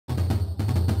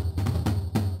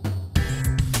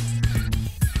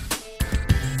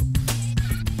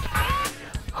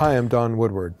Hi, I'm Don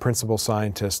Woodward, Principal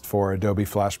Scientist for Adobe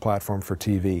Flash Platform for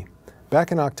TV.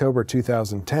 Back in October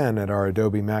 2010 at our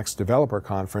Adobe Max Developer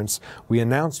Conference, we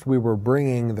announced we were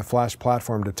bringing the Flash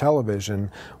platform to television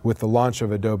with the launch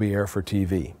of Adobe AIR for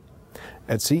TV.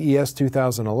 At CES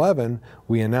 2011,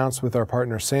 we announced with our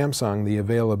partner Samsung the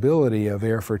availability of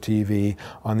AIR for TV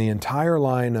on the entire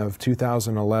line of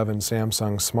 2011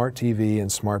 Samsung Smart TV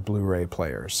and Smart Blu-ray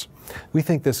players. We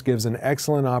think this gives an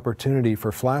excellent opportunity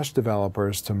for Flash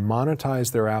developers to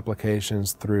monetize their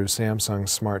applications through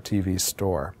Samsung's Smart TV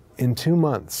store. In 2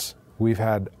 months, we've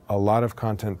had a lot of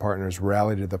content partners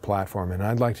rally to the platform, and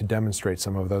I'd like to demonstrate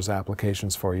some of those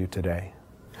applications for you today.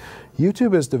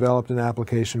 YouTube has developed an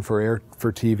application for AIR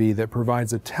for TV that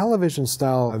provides a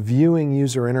television-style viewing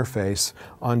user interface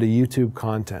onto YouTube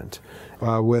content.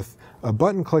 With a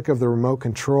button click of the remote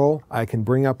control, I can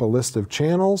bring up a list of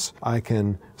channels, I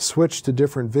can switch to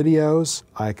different videos,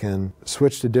 I can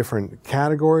switch to different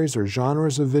categories or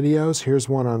genres of videos. Here's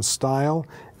one on style.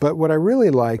 But what I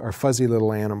really like are fuzzy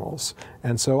little animals.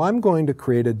 And so I'm going to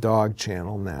create a dog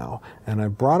channel now. And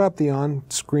I've brought up the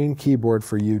on-screen keyboard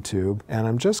for YouTube, and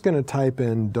I'm just going to type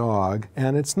in dog.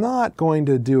 And it's not going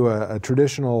to do a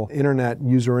traditional internet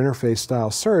user interface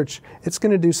style search. It's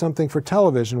going to do something for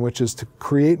television, which is to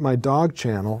create my dog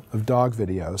channel of dog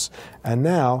videos. And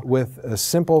now, with a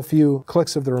simple few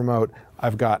clicks of the remote,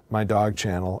 I've got my dog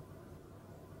channel.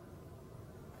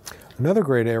 Another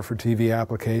great AIR for TV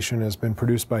application has been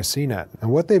produced by CNET. And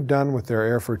what they've done with their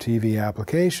AIR for TV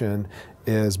application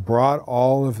is brought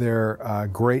all of their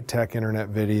great tech internet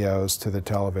videos to the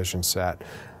television set.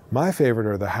 My favorite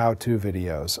are the how-to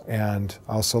videos, and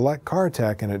I'll select car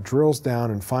tech and it drills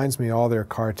down and finds me all their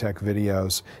car tech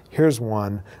videos. Here's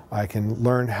one. I can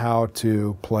learn how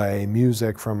to play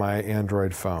music from my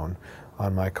Android phone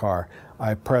on my car.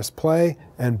 I press play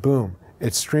and boom,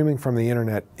 it's streaming from the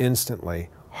internet instantly.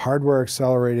 Hardware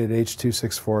accelerated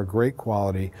H.264, great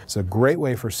quality. It's a great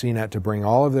way for CNET to bring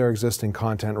all of their existing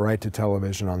content right to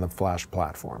television on the Flash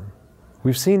platform.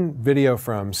 We've seen video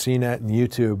from CNET and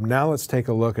YouTube. Now let's take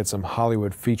a look at some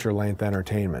Hollywood feature-length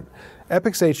entertainment.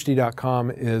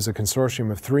 EpicsHD.com is a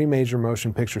consortium of 3 major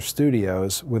motion picture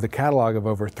studios with a catalog of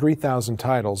over 3,000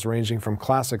 titles ranging from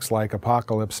classics like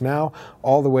Apocalypse Now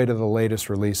all the way to the latest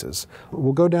releases.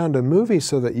 We'll go down to movies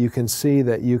so that you can see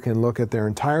that you can look at their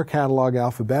entire catalog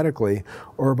alphabetically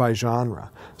or by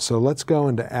genre. So let's go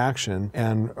into action,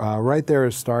 and right there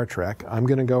is Star Trek. I'm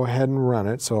going to go ahead and run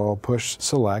it, so I'll push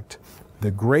select. The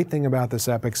great thing about this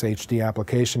Epix HD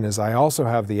application is I also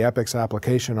have the Epix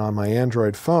application on my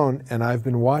Android phone, and I've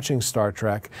been watching Star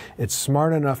Trek. It's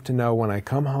smart enough to know when I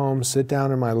come home, sit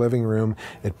down in my living room,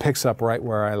 it picks up right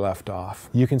where I left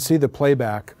off. You can see the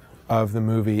playback of the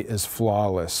movie is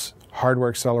flawless. Hardware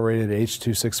accelerated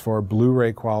H.264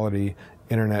 Blu-ray quality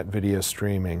internet video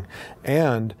streaming.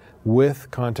 And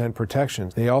with content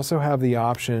protection, they also have the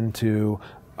option to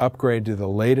upgrade to the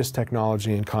latest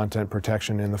technology and content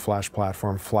protection in the Flash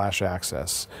platform, Flash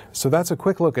Access. So that's a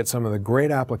quick look at some of the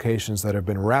great applications that have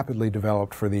been rapidly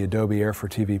developed for the Adobe AIR for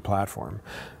TV platform.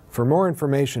 For more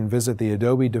information, visit the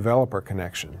Adobe Developer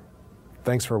Connection.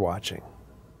 Thanks for watching.